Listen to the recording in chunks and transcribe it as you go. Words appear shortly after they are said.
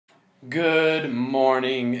Good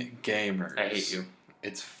morning, gamers. I hate you.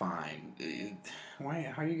 It's fine.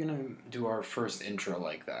 How are you gonna do our first intro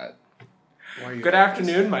like that? Good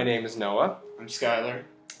afternoon, my name is Noah. I'm Skylar.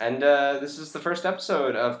 And this is the first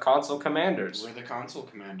episode of Console Commanders. We're the console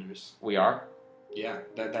commanders. We are? Yeah,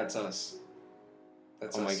 that's us.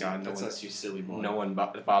 That's oh us. My god, that's us, you silly boy. No one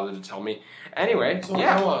bothered to tell me. Anyway, so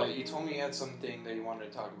yeah. Noah, you told me you had something that you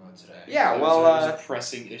wanted to talk about today. Yeah, It well, was a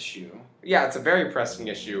pressing issue. Yeah, it's a very pressing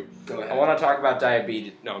issue. Go ahead. I want to talk about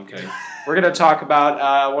diabetes. No, I'm kidding. We're going to talk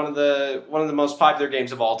about one of the most popular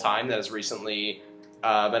games of all time that has recently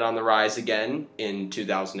been on the rise again in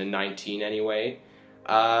 2019 anyway.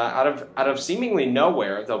 Out of seemingly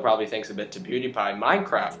nowhere, though probably thanks a bit to PewDiePie,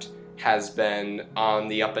 Minecraft has been on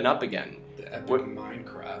the up and up again. The epic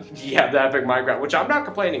Minecraft. Yeah, the epic Minecraft, which I'm not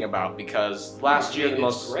complaining about because last year the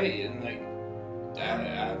most it's great and like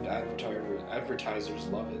advertisers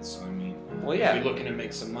love it. So I mean, well, yeah, if you're looking to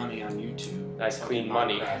make some money on YouTube, nice clean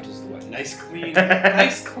money. Minecraft is the way.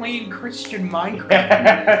 Nice clean Christian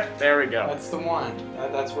Minecraft. There we go. That's the one.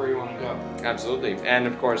 That's where you want to go. Absolutely, and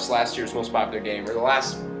of course, last year's most popular game, or the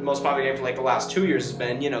last most popular game for like the last 2 years, has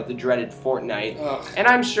been the dreaded Fortnite. Ugh. And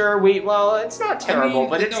I'm sure it's not terrible,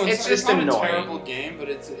 but it's just not annoying. a terrible game, but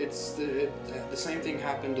the same thing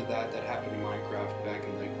happened to that happened to Minecraft back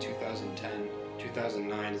in like 2010,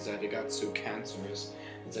 2009. Is that it got so cancerous.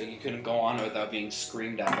 It's like you couldn't go on without being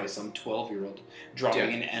screamed at by some 12-year-old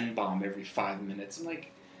dropping an N-bomb every 5 minutes. I'm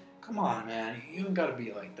like, come on, man, you don't gotta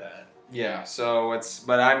be like that. Yeah,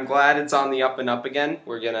 but I'm glad it's on the up and up again.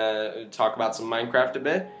 We're gonna talk about some Minecraft a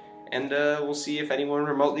bit, and we'll see if anyone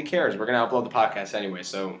remotely cares. We're gonna upload the podcast anyway,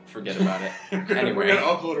 so forget about it. Anyway, we're gonna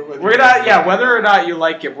upload it. Whether or not you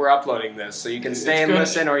like it, we're uploading this, so you can stay and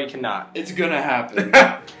listen, or you cannot. It's gonna happen.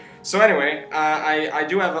 So anyway, I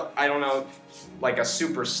do have like a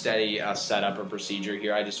super steady setup or procedure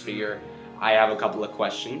here. I just figure I have a couple of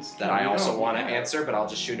questions that I also want to answer, but I'll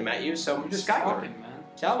just shoot them at you. So just Skylar, talking, man.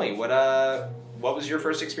 Tell me what was your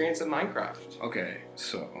first experience of Minecraft? Okay,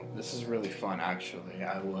 so this is really fun actually.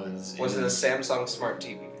 Was it a Samsung Smart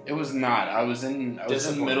TV? It was not. I was in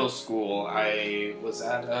middle school. I was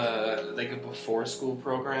at like a before school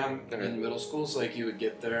program in middle school. So like you would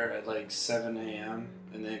get there at like 7 a.m.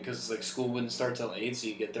 and then because like school wouldn't start till 8, so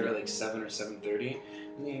you get there at like 7 or 7:30,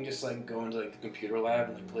 and then you just like go into like the computer lab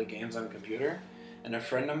and like play games on the computer. And a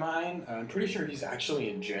friend of mine, I'm pretty sure he's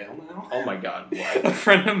actually in jail now. Oh my god, what? A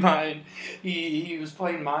friend of mine, he was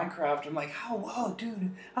playing Minecraft. I'm like, whoa,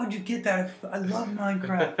 dude, how'd you get that? I love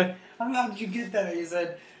Minecraft. How'd you get that? He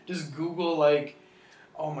said, just Google, like,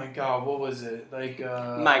 oh my god, what was it? Like,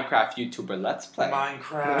 Minecraft YouTuber Let's Play.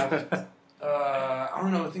 Minecraft, I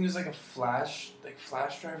don't know, I think it was like a flash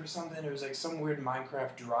drive or something. It was like some weird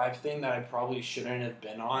Minecraft drive thing that I probably shouldn't have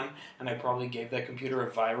been on, and I probably gave that computer a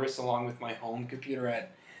virus along with my home computer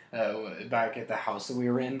back at the house that we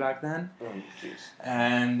were in back then. Oh, jeez.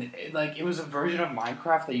 And it was a version of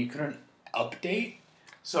Minecraft that you couldn't update.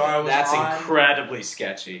 So I was That's incredibly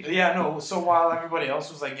sketchy. Yeah, no, so while everybody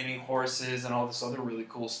else was like getting horses and all this other really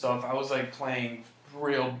cool stuff, I was like playing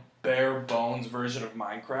real bare bones version of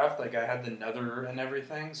Minecraft. Like I had the nether and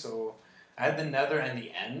everything, so I had the nether and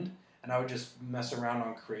the end, and I would just mess around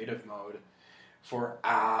on creative mode for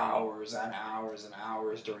hours and hours and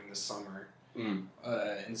hours during the summer,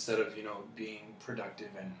 instead of being productive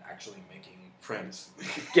and actually making friends.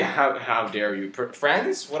 Yeah, how dare you?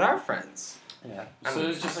 Friends? What are friends? Yeah. So it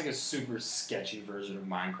was just like a super sketchy version of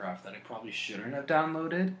Minecraft that I probably shouldn't have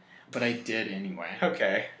downloaded, but I did anyway.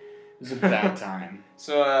 Okay. It was a bad time.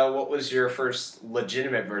 So, what was your first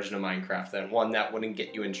legitimate version of Minecraft then? One that wouldn't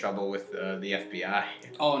get you in trouble with the FBI?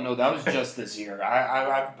 Oh no, that was just this year.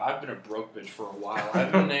 I've been a broke bitch for a while. I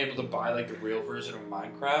haven't been able to buy like the real version of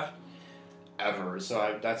Minecraft ever.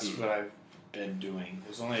 So that's what I've been doing. It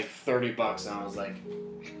was only like $30, and I was like,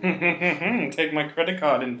 take my credit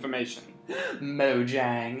card information,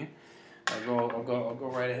 Mojang. I'll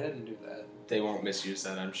go right ahead and do that. They won't misuse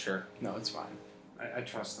that, I'm sure. No, it's fine. I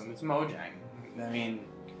trust them. It's Mojang. I mean,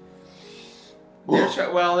 they're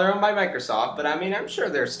owned by Microsoft, but I mean, I'm sure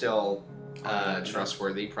they're still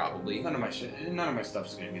trustworthy. Probably. None of my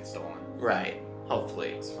stuff's gonna get stolen. Right. Hopefully,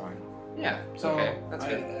 it's fine. Yeah. So okay. That's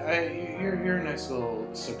good. You're a nice little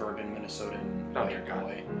suburban Minnesotan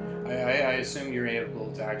boy. I assume you're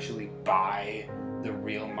able to actually buy the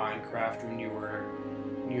real Minecraft when you were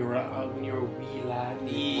a wee lad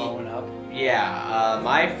growing up. Yeah.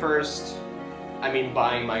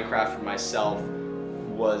 Buying Minecraft for myself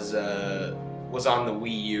was on the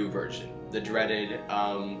Wii U version, the dreaded,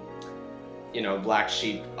 black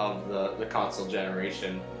sheep of the console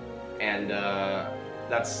generation, and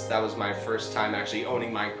that was my first time actually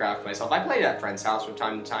owning Minecraft myself. I played at a friend's house from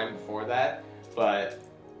time to time before that, but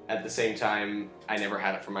at the same time, I never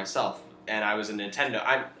had it for myself. And I was a Nintendo.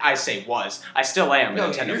 I still am a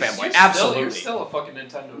Nintendo fanboy. Absolutely, you're still a fucking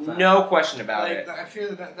Nintendo fan. No question about it. I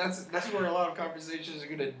feel that's where a lot of conversations are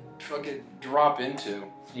gonna fucking drop into.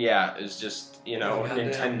 Yeah, it's just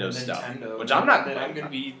Nintendo stuff, which I'm not. I'm gonna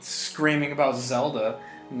be screaming about Zelda,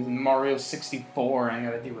 Mario 64. I ain't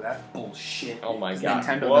gotta deal with that bullshit. Oh my god!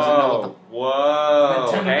 Nintendo doesn't know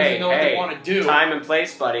what Nintendo doesn't know what they want to do. Time and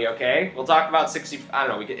place, buddy. Okay, we'll talk about 60. I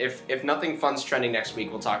don't know. We could, if nothing fun's trending next week,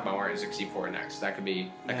 we'll talk about Mario 64 next. That could be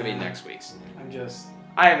next week's.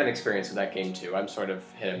 I have an experience with that game too. I'm sort of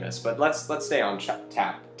hit and miss, but let's stay on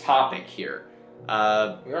topic here. We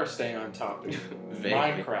are staying on topic.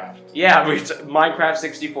 Minecraft. Yeah, Minecraft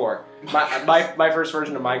 64. My first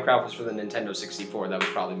version of Minecraft was for the Nintendo 64. That was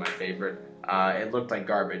probably my favorite. It looked like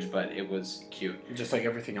garbage, but it was cute. Just like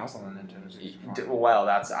everything else on the Nintendo 64. Well,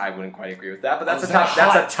 I wouldn't quite agree with that, but that's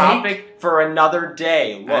a topic for another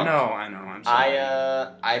day. Look, I know. I'm sorry.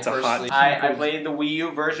 I played the Wii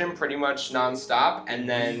U version pretty much nonstop, and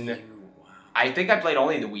then I think I played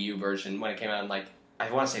only the Wii U version when it came out in I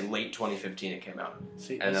want to say late 2015 it came out.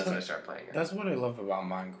 And that's when I started playing it. That's what I love about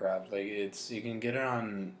Minecraft. You can get it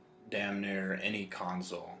on damn near any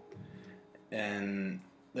console. And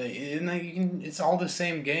it's all the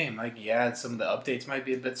same game. Some of the updates might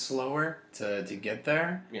be a bit slower to get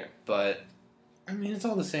there. Yeah. But I mean, it's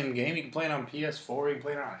all the same game. You can play it on PS4, you can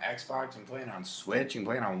play it on Xbox, you can play it on Switch, you can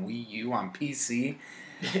play it on Wii U, on PC.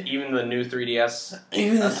 Even the new 3DS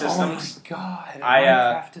systems. Oh my god.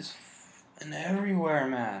 Minecraft is and everywhere,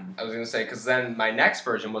 man. I was gonna say, because then my next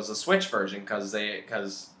version was the Switch version, because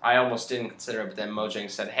I almost didn't consider it, but then Mojang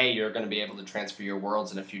said, hey, you're gonna be able to transfer your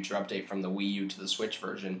worlds in a future update from the Wii U to the Switch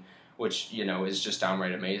version, which is just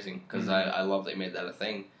downright amazing, because I love they made that a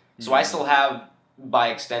thing. So I still have, by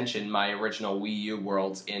extension, my original Wii U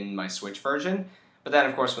worlds in my Switch version. But then,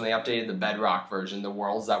 of course, when they updated the Bedrock version, the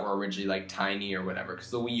worlds that were originally tiny or whatever, because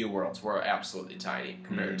the Wii U worlds were absolutely tiny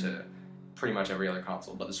compared to pretty much every other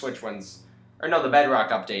console, but the Switch ones. Or no, the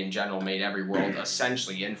Bedrock update in general made every world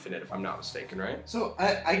essentially infinite, if I'm not mistaken, right? So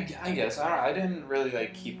I guess I didn't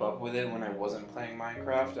really keep up with it when I wasn't playing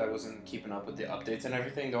Minecraft. I wasn't keeping up with the updates and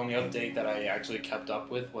everything. The only update that I actually kept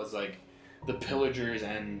up with was the pillagers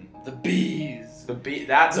and the bees.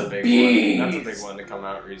 That's a big one. That's a big one to come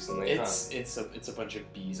out recently. It's a bunch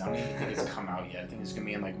of bees. I don't even think it's come out yet. I think it's gonna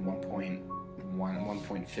be in 1.1,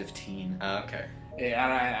 1.15. Okay.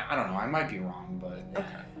 Yeah, I don't know. I might be wrong, but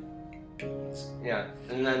okay. Bees. Yeah,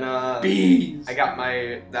 and then bees. I got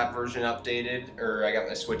that version updated, or I got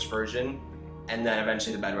my Switch version, and then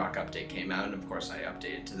eventually the Bedrock update came out, and of course I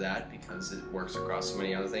updated to that because it works across so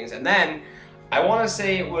many other things. And then I want to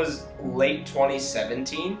say it was late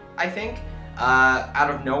 2017, I think.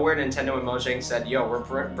 Out of nowhere, Nintendo and Mojang said, "Yo,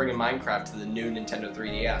 we're bringing Minecraft to the new Nintendo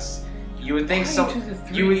 3DS." You would think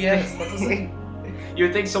you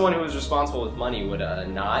would think someone who was responsible with money would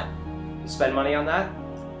not spend money on that.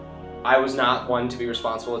 I was not one to be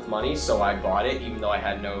responsible with money, so I bought it, even though I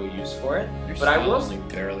had no use for it. But I was only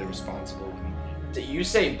barely responsible with money. You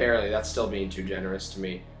say barely, that's still being too generous to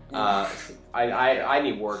me. I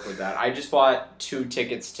need work with that. I just bought 2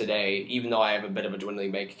 tickets today, even though I have a bit of a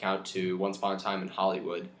dwindling bank account, to Once Upon a Time in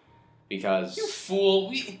Hollywood, because... You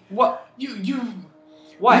fool! What?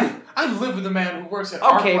 What? I live with a man who works at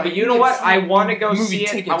Okay, but you know what? I want to go see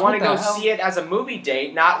it. I want to go see it as a movie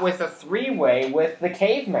date, not with a 3-way with the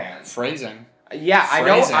caveman. Phrasing. Yeah,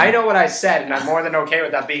 I know what I said, and I'm more than okay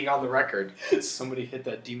with that being on the record. Somebody hit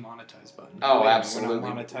that demonetize button. Oh, absolutely.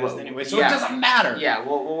 We're not monetized anyway, so it doesn't matter. Yeah,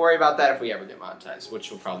 we'll worry about that if we ever get monetized,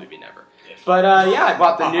 which will probably be never. But yeah, I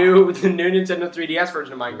bought the new Nintendo 3DS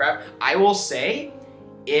version of Minecraft. I will say,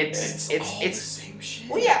 it's the same shit.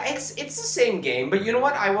 Well, yeah, it's the same game, but you know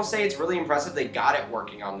what? I will say it's really impressive they got it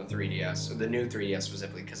working on the 3DS, or the new 3DS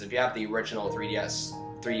specifically, because if you have the original 3DS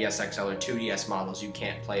XL or 2DS models, you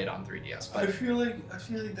can't play it on 3DS. But I feel like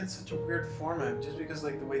that's such a weird format, just because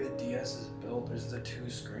the way the DS is built, there's the 2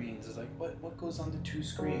 screens. It's what goes on the 2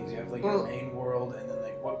 screens? You have your main world, and then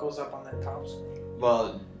what goes up on that top screen?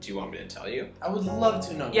 Well, do you want me to tell you? I would love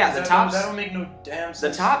to know. Yeah, that'll make no damn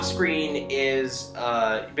sense. The top screen is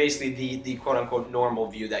basically the quote-unquote normal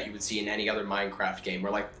view that you would see in any other Minecraft game,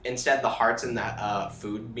 where instead the hearts and that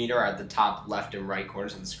food meter are at the top left and right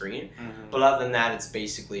corners of the screen. Mm-hmm. But other than that, it's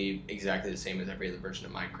basically exactly the same as every other version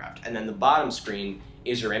of Minecraft. And then the bottom screen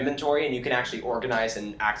is your inventory, and you can actually organize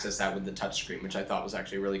and access that with the touch screen, which I thought was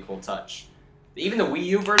actually a really cool touch. Even the Wii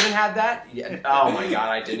U version had that. Yeah. Oh my god,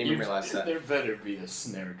 I didn't even realize that. There better be a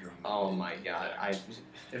snare drum. Oh my god,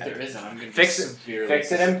 If there isn't, I'm gonna fix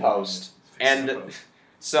it in post.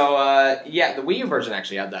 So yeah, the Wii U version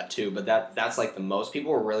actually had that too, but that's like the most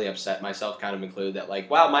people were really upset, myself kind of included, that like,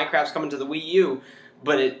 wow, Minecraft's coming to the Wii U,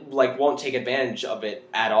 but it like won't take advantage of it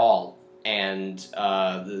at all. And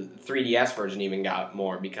the 3DS version even got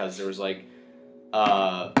more because there was like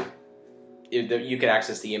you could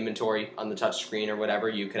access the inventory on the touch screen or whatever.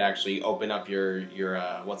 You could actually open up your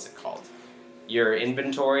what's it called? Your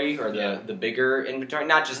inventory or the bigger inventory,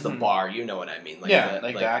 not just the bar. You know what I mean? Like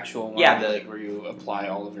the actual one. Yeah, like where you apply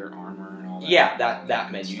all of your armor and all that. Yeah,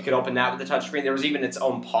 that menu. You could open that with the touch screen. There was even its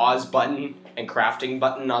own pause button and crafting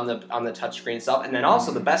button on the touch screen itself. And then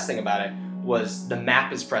also the best thing about it was the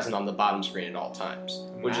map is present on the bottom screen at all times,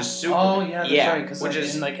 which is super. Oh yeah, that's right. Because which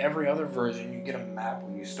is in like every other version, you get a map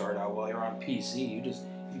when you start out. While you're on PC, you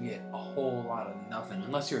get a whole lot of nothing,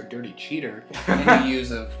 unless you're a dirty cheater and you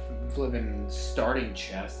use a flipping starting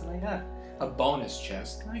chest. Like that, a bonus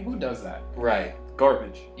chest. I mean, who does that? Right.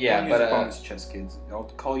 Garbage. Yeah, don't but use bonus chest, kids. I'll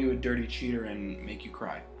call you a dirty cheater and make you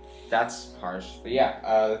cry. That's harsh, but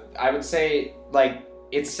yeah, I would say like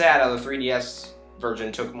it's sad how the 3DS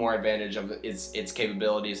version took more advantage of its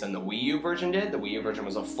capabilities than the Wii U version did. The Wii U version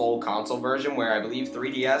was a full console version, where I believe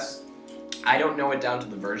 3DS, I don't know it down to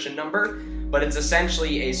the version number, but it's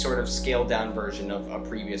essentially a sort of scaled down version of a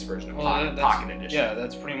previous version of Pocket Edition. Yeah,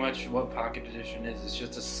 that's pretty much what Pocket Edition is. It's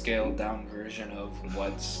just a scaled down version of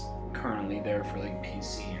what's currently there for like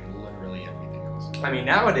PC and literally everything else. I mean,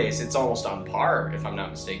 nowadays it's almost on par, if I'm not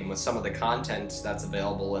mistaken, with some of the content that's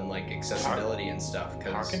available and like accessibility and stuff.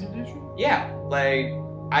 Pocket Edition? Yeah, like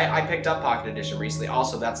I picked up Pocket Edition recently.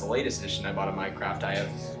 Also, that's the latest edition I bought of Minecraft. I have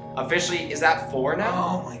officially, is that 4 now?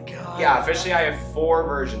 Oh my god. Yeah, officially I have 4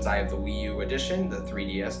 versions. I have the Wii U edition, the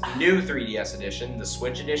 3DS, new 3DS edition, the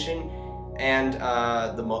Switch edition, and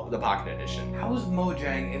the Pocket edition. How is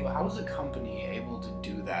Mojang? How is a company able to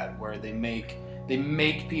do that? Where they make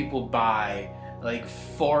people buy like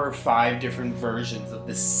 4 or 5 different versions of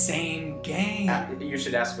the same game. You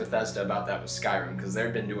should ask Bethesda about that with Skyrim, because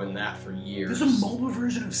they've been doing that for years. There's a mobile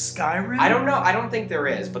version of Skyrim? I don't know. I don't think there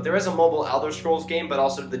is, but there is a mobile Elder Scrolls game, but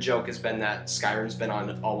also the joke has been that Skyrim's been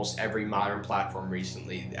on almost every modern platform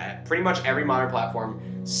recently. Pretty much every modern platform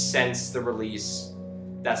since the release.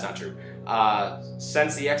 That's not true.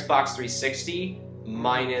 Since the Xbox 360,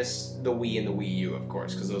 minus the Wii and the Wii U, of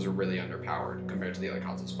course, because those are really underpowered compared to the other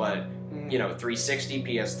consoles. But, you know, 360,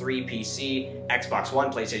 PS3, PC, Xbox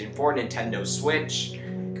One, PlayStation 4, Nintendo Switch.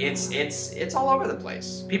 It's all over the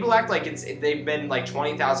place. People act like they've been like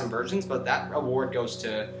 20,000 versions, but that award goes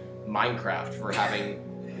to Minecraft for having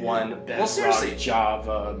one. Well, seriously,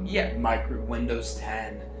 Java, Windows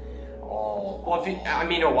 10. Well,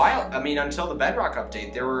 until the Bedrock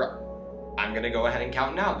update, there were. I'm gonna go ahead and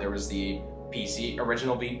count now. There was the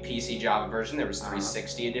original PC Java version. There was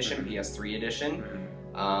 360 edition, PS3 edition,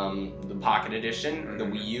 the Pocket edition, the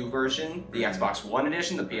Wii U version, the Xbox One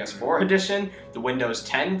edition, the PS4 edition, the Windows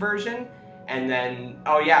 10 version, and then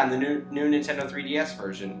and the new Nintendo 3DS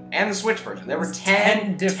version and the Switch version. There were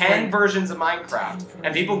 10 versions of Minecraft,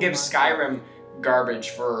 and people give Skyrim garbage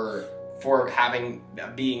for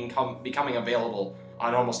becoming available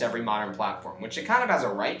on almost every modern platform, which it kind of has a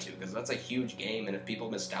right to, because that's a huge game, and if people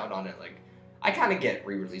missed out on it, like, I kind of get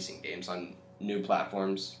re-releasing games on new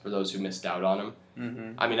platforms for those who missed out on them.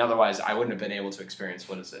 Mm-hmm. I mean, otherwise, I wouldn't have been able to experience,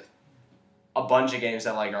 a bunch of games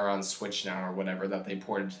that, like, are on Switch now or whatever that they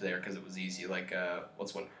ported to there because it was easy, like,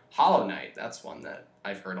 what's one? Hollow Knight, that's one that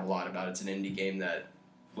I've heard a lot about. It's an indie game that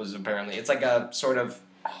was apparently, it's like a sort of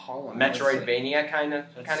Metroidvania kind of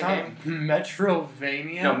game.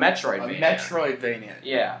 Metrovania? No, Metroidvania. Metroidvania.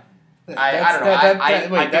 Yeah. I don't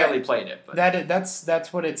know. I barely played it. But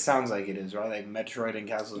that's what it sounds like it is, right? Like Metroid and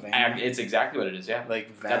Castlevania. It's exactly what it is, yeah.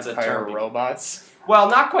 Like vampire robots. Well,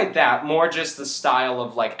 not quite that. More just the style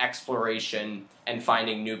of like exploration and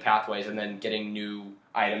finding new pathways and then getting new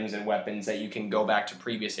items and weapons that you can go back to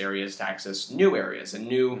previous areas to access new areas and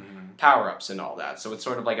new power-ups and all that. So it's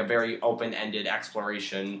sort of like a very open-ended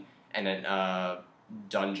exploration and a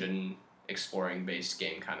dungeon exploring based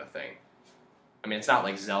game kind of thing. I mean, it's not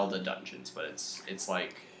like Zelda dungeons, but it's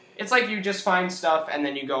like you just find stuff and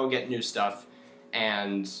then you go get new stuff,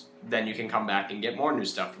 and then you can come back and get more new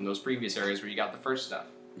stuff from those previous areas where you got the first stuff.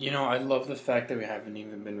 You know, I love the fact that we haven't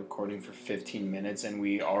even been recording for 15 minutes and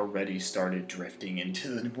we already started drifting into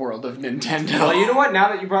the world of Nintendo. Well, you know what? Now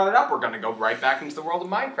that you brought it up, we're going to go right back into the world of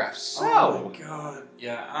Minecraft. So, oh my god.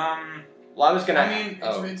 Yeah, Well, I was gonna. I mean,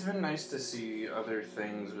 it's been nice to see other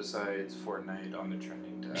things besides Fortnite on the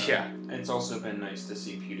trending tab. Yeah. And it's also been nice to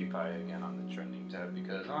see PewDiePie again on the trending tab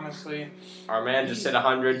because honestly, our man just hit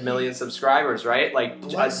 100 million subscribers, right? Like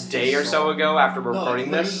a day or so ago after we're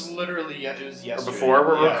recording this. It was literally, it was yesterday. Or before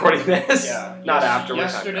we're recording this. Yeah. Not after.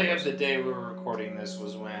 Yesterday of the day we were recording this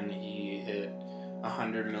was when he hit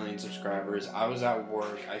 100 million subscribers. I was at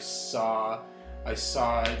work. I saw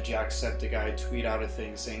Jacksepticeye tweet out a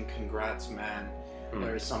thing saying "Congrats, man,"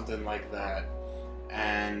 or something like that,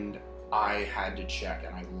 and I had to check,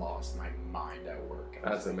 and I lost my mind at work.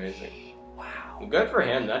 That's amazing. Wow. Well, good for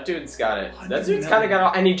him. That dude's got it. That dude's kind of got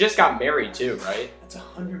all, and he just got married too, right? That's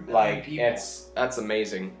 100 million like, people. That's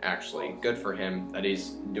amazing, actually. Good for him that he's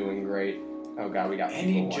doing great. Oh god, we got. And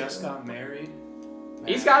he just got married.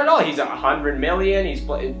 He's got it all. He's 100 million. He's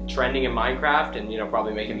trending in Minecraft, and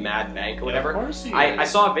probably making mad bank or whatever. Of course he is. I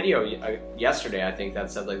saw a video yesterday, I think, that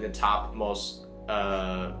said like the top most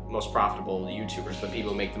profitable YouTubers, the people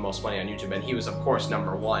who make the most money on YouTube, and he was of course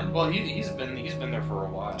number one. Well, he's been there for a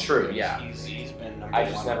while. True, yeah. He's been number one. I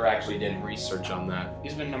just never actually did research on that.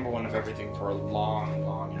 He's been number one of everything for a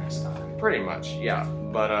long ass time. Pretty much, yeah.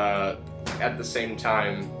 But at the same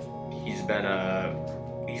time, he's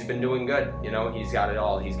been doing good. He's got it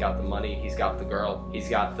all. He's got the money. He's got the girl. He's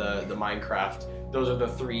got the Minecraft. Those are the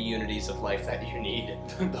three unities of life that you need.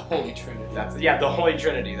 The Holy Trinity. The Holy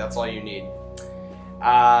Trinity. That's all you need.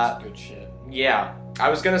 That's good shit. Yeah. I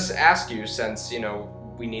was gonna ask you, since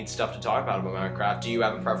we need stuff to talk about Minecraft. Do you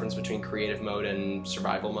have a preference between creative mode and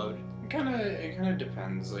survival mode? It kind of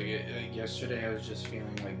depends. Like yesterday, I was just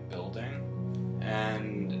feeling like building,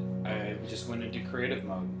 and I just went into creative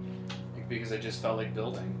mode. Because I just felt like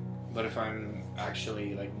building. But if I'm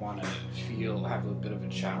actually want to have a bit of a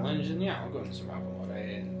challenge, then yeah, I'll go into survival mode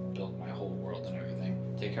and build my whole world and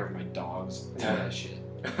everything. Take care of my dogs, all that shit.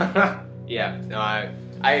 Yeah, no,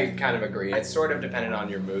 I kind of agree. It's sort of dependent on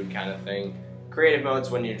your mood kind of thing. Creative mode's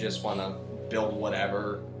when you just want to build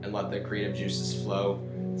whatever and let the creative juices flow.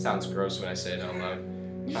 Sounds gross when I say it out loud.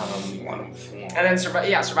 And then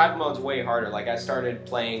survival mode's way harder. Like I started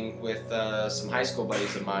playing with some high school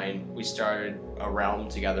buddies of mine. We started a realm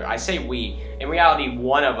together. I say we. In reality,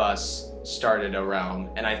 one of us started a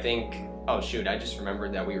realm, and I think, oh shoot, I just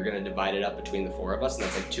remembered that we were gonna divide it up between the four of us, and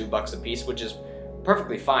that's like $2 a piece, which is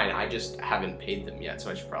perfectly fine. I just haven't paid them yet,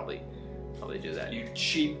 so I should probably do that. You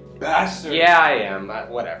cheap bastard. Yeah, I am.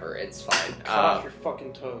 Whatever, it's fine. Cut off your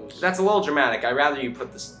fucking toes. That's a little dramatic. I'd rather you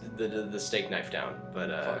put the steak knife down, but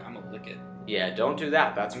fuck, I'm gonna lick it. Yeah, don't do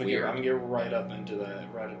that. That's weird. I'm gonna get right up into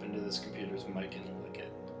this computer's mic and lick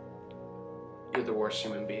it. You're the worst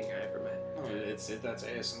human being I ever met. No, that's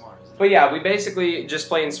ASMR, isn't it? But yeah, we basically just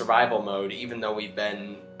play in survival mode, even though we've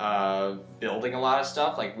been building a lot of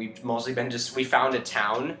stuff. Like we've mostly been we found a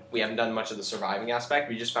town. We haven't done much of the surviving aspect.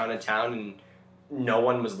 We just found a town and no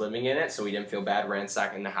one was living in it, so we didn't feel bad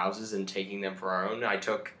ransacking the houses and taking them for our own. I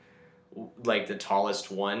took like the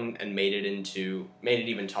tallest one and made it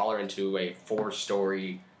even taller into a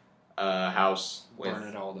 4-story house. Burn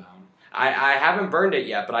it all down. I haven't burned it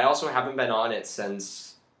yet, but I also haven't been on it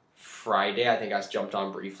since Friday. I think I jumped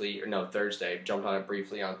on briefly, or no, Thursday. Jumped on it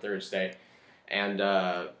briefly on Thursday, and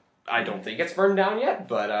I don't think it's burned down yet,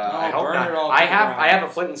 but I hope not. I have a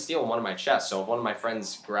flint and steel in one of my chests, so if one of my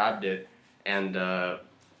friends grabbed it and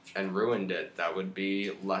ruined it, that would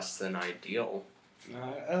be less than ideal.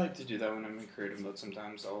 I like to do that when I'm in creative mode.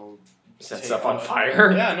 Sometimes I'll set stuff on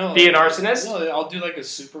fire. Yeah, no. Be an arsonist. No, I'll do like a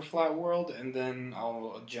super flat world, and then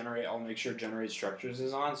I'll make sure generate structures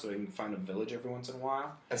is on, so I can find a village every once in a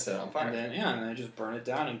while. And set it on fire. And then I just burn it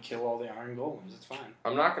down and kill all the iron golems. It's fine.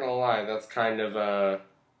 I'm not gonna lie, that's kind of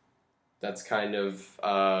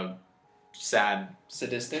sad.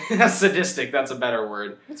 Sadistic. Sadistic. That's a better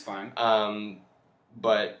word. It's fine.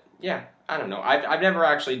 But yeah, I don't know. I've never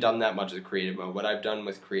actually done that much of the creative mode. What I've done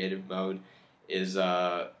with creative mode is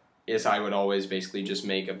I would always basically just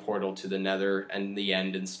make a portal to the Nether and the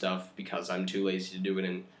end and stuff because I'm too lazy to do it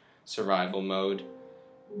in survival mode.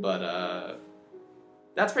 But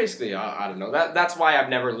that's basically I don't know. That's why I've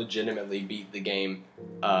never legitimately beat the game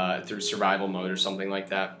through survival mode or something like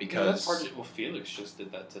that because that's hard. Well, Felix just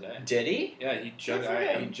did that today. Did he? Yeah, he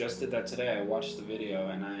just did that today. I watched the video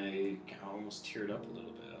and I almost teared up a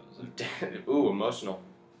little bit. I was like, ooh, emotional.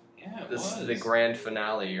 Yeah, this is the grand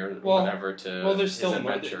finale or whatever to there's still his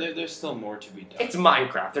adventure. There's still more to be done. It's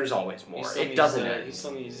Minecraft. There's always more. It doesn't end. He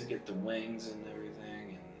still needs to get the wings and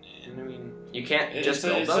everything, and I mean, you can't just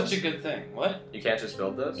build those. It's such a good thing. What? You can't just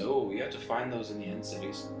build those. No, you have to find those in the end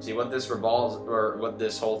cities. See what this what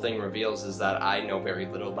this whole thing reveals is that I know very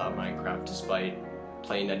little about Minecraft, despite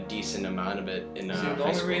playing a decent amount of it in See,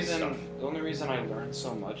 high school and stuff. the only reason I learned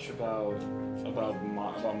so much about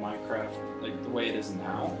Minecraft, like the way it is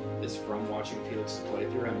now, is from watching Felix's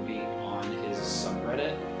playthrough and being on his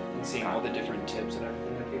subreddit and seeing all the different tips and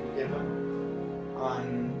everything that people give him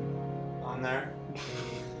on there.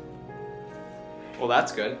 Well,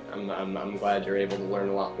 that's good. I'm glad you're able to learn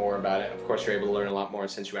a lot more about it. Of course, you're able to learn a lot more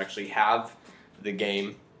since you actually have the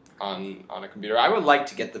game on a computer. I would like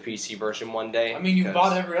to get the PC version one day. I mean, you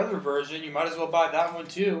bought every other version. You might as well buy that one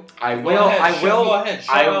too. I will. Go ahead.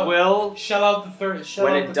 Shell out the 30.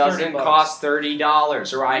 When it doesn't cost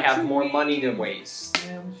 $30, or I have more money to waste.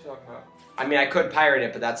 Yeah, what you talking about? I mean, I could pirate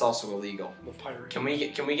it, but that's also illegal. The pirate. Can we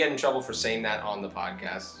get in trouble for saying that on the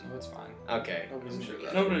podcast? No, it's fine. Okay.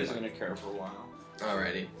 Nobody's gonna care for a while.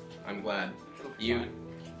 Alrighty. I'm glad. Fine.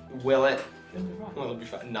 Will it? It'll be fine. Well, it'll be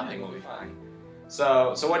fine. Nothing will be fine.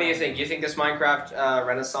 So what do you think? Do you think this Minecraft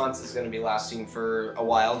renaissance is going to be lasting for a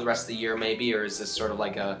while, the rest of the year maybe, or is this sort of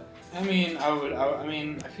like a? I mean,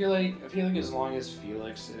 I feel like as long as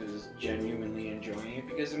Felix is genuinely enjoying it,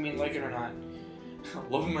 because I mean, like it or not,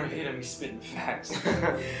 love him or hate him, he's spitting facts.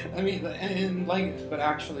 I mean, but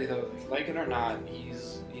actually though, like it or not,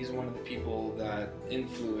 he's one of the people that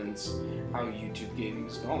influence how YouTube gaming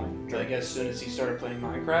is going. Like as soon as he started playing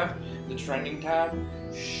Minecraft, the trending tab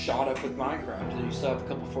shot up with Minecraft. They used to have a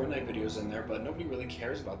couple Fortnite videos in there, but nobody really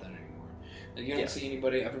cares about that anymore. Like, you don't see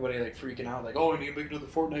everybody like freaking out, like, oh, I need to make another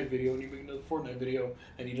Fortnite video,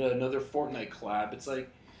 I need another Fortnite collab. It's like,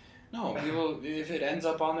 no, people, if it ends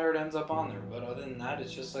up on there, it ends up on there. But other than that,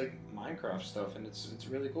 it's just like Minecraft stuff, and it's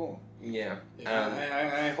really cool. Yeah.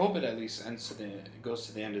 I hope it at least goes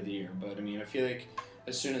to the end of the year. But I mean, I feel like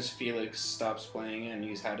as soon as Felix stops playing and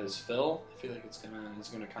he's had his fill, I feel like it's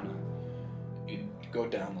gonna kind of go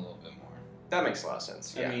down a little bit more. That makes a lot of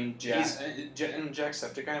sense. Yeah. I mean,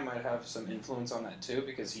 Jacksepticeye might have some influence on that too,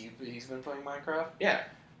 because he's been playing Minecraft. Yeah.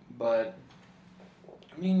 But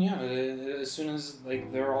I mean, yeah, as soon as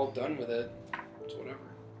like they're all done with it, it's whatever.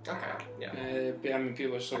 Okay. Yeah. I mean,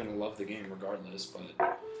 people are still gonna love the game regardless,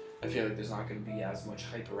 but I feel like there's not gonna be as much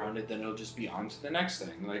hype around it. Then it'll just be on to the next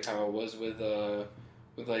thing, like how it was with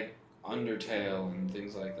like Undertale and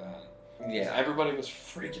things like that. Yeah. Everybody was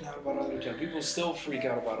freaking out about Undertale. People still freak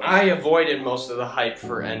out about Undertale. I avoided most of the hype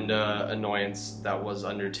for and annoyance that was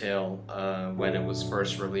Undertale when it was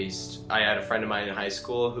first released. I had a friend of mine in high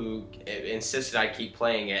school who insisted I keep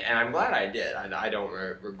playing it, and I'm glad I did. I don't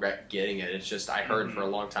regret getting it. It's just I heard for a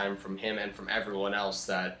long time from him and from everyone else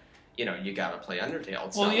that, you know, you gotta play Undertale.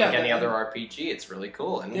 It's not like any other RPG. It's really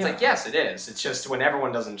cool. And it's like, yes, it is. It's just when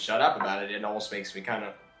everyone doesn't shut up about it, it almost makes me kind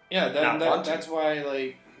of that's why,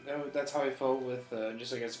 like, that's how I felt with,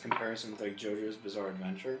 just like as a comparison with like JoJo's Bizarre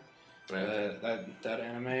Adventure, that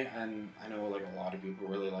anime, and I know like a lot of people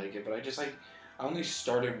really like it, but I only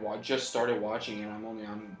started watching it. I'm only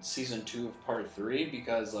on season 2 of part 3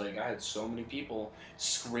 because like I had so many people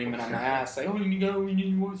screaming on my ass like, oh, we need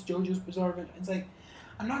to watch JoJo's Bizarre Adventure. It's like,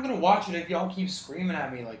 I'm not gonna watch it if y'all keep screaming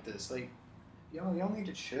at me like this. Like, y'all need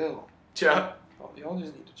to chill. Yeah. Y'all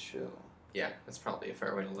just need to chill. Yeah, that's probably a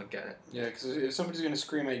fair way to look at it. Yeah, because if somebody's going to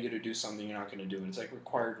scream at you to do something, you're not going to do it. It's like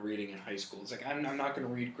required reading in high school. It's like, I'm not going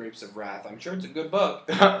to read Grapes of Wrath. I'm sure it's a good book,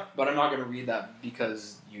 but I'm not going to read that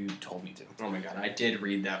because you told me to. Oh my god, I did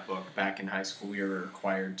read that book back in high school. We were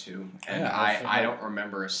required to, and yeah, I don't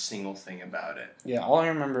remember a single thing about it. Yeah, all I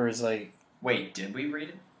remember is like... Wait, did we read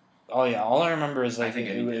it? Oh yeah, all I remember is like I think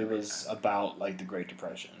it was about like the Great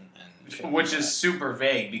Depression. Which is super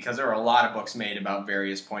vague because there are a lot of books made about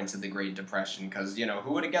various points of the Great Depression. Because, you know,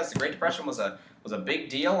 who would have guessed the Great Depression was a big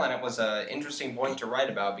deal, and it was an interesting point to write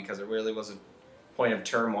about because it really was a point of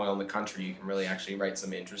turmoil in the country. You can really actually write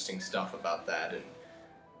some interesting stuff about that and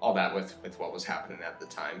all that with what was happening at the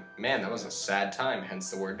time. Man, that was a sad time,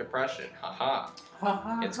 hence the word depression. Haha.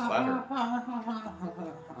 It's clever.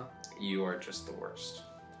 You are just the worst.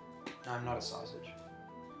 I'm not a sausage.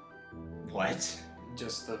 What?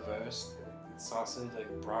 Just the verse, sausage, like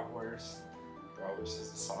bratwurst. Bratwurst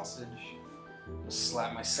is a sausage. I'm gonna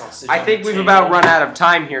slap my sausage. I think we've about run out of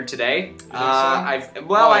time here today. I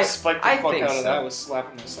spiked the fuck out of that with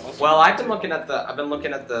slapping my sausage. Well, I've been looking at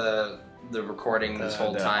the recording this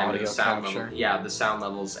whole time, the sound level. Yeah, the sound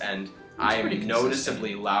levels, and I am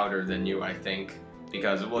noticeably louder than you, I think.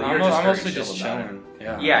 Because you're just very chill about it.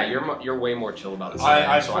 Yeah, you're way more chill about this.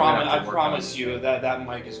 I promise you that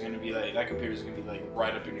mic is gonna be like, that computer is gonna be like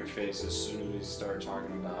right up in your face as soon as we start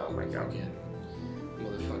talking about motherfucking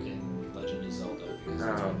Legend of Zelda, because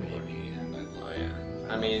that's my baby, and I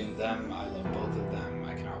love them. I love both of them.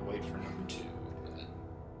 I cannot wait for number 2. But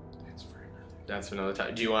it's for another. That's another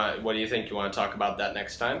time. What do you think? You want to talk about that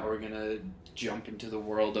next time? Are we gonna jump into the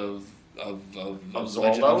world of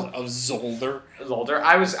Zoldo? Of Zolder? Zolder.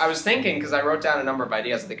 I was thinking, because I wrote down a number of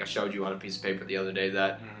ideas. I think I showed you on a piece of paper the other day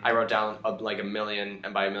that I wrote down like a million,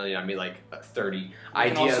 and by a million I mean like 30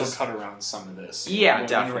 ideas. We can also cut around some of this. Yeah,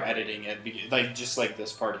 when we're editing it, like just like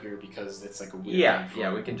this part here, because it's like a weird thing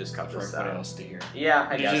for, we can just cut for this everybody out. else to hear. Yeah,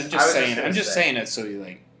 I guess. I'm just saying it so you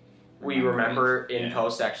like. We remember in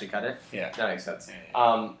post to actually cut it. Yeah, that makes sense.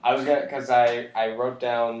 Yeah. I was gonna, because I wrote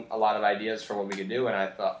down a lot of ideas for what we could do, and I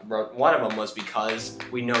thought one of them was, because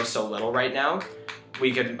we know so little right now,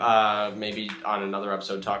 we could maybe on another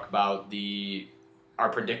episode talk about our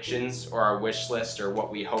predictions or our wish list or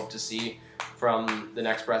what we hope to see from the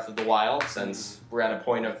next Breath of the Wild, since we're at a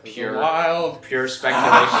point of pure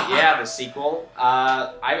speculation. Yeah, the sequel.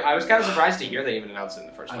 I was kind of surprised to hear they even announced it in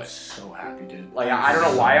the first place. I'm so happy, dude. Like, I don't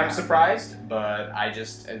know why I'm surprised, but I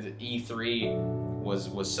just, E3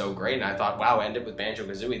 was so great, and I thought, wow, end it with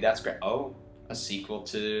Banjo-Kazooie, that's great. Oh, a sequel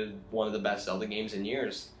to one of the best Zelda games in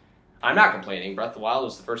years. I'm not complaining. Breath of the Wild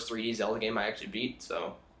was the first 3D Zelda game I actually beat,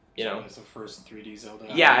 so, you know. It's the first 3D Zelda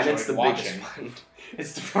and it's the biggest one.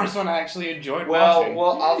 It's the first one I actually enjoyed watching.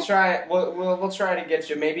 Well, I'll try. We'll try to get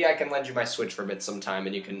you. Maybe I can lend you my Switch for a bit sometime,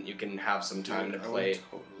 and you can have some time to play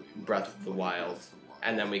Breath of the Wild,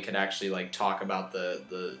 and then we could actually like talk about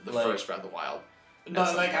the first Breath of the Wild.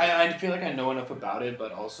 But like I feel like I know enough about it,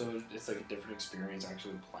 but also it's like a different experience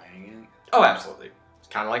actually playing it. Oh, absolutely.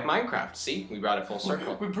 Kind of like Minecraft. See, we brought it full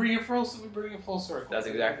circle. We bring it full circle. That's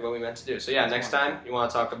exactly what we meant to do. So yeah, next time you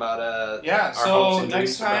want to talk about our so hopes and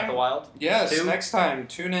next dreams for Breath of the Wild. Yes, next time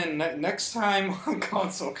tune in. Next time on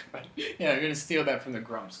console. Yeah, I'm gonna steal that from the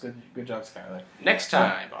Grumps. Good job, Skylar. Next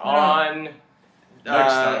time on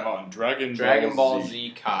Dragon Ball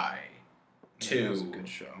Z Kai 2. That was a good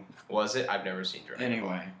show. Was it? I've never seen Dragon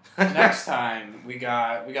Ball. Anyway, next time we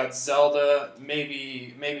got Zelda.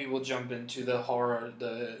 Maybe we'll jump into the horror,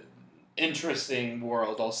 the interesting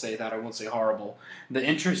world. I'll say that. I won't say horrible. The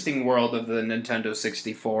interesting world of the Nintendo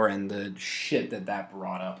 64 and the shit that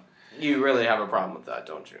brought up. You really have a problem with that,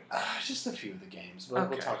 don't you? Just a few of the games, but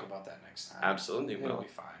we'll talk about that next time. Absolutely, it'll be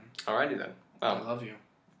fine. Alrighty then. Well, I love you.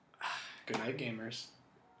 Good night, gamers.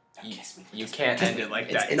 You can't end it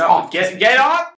like that. It's off. Get off!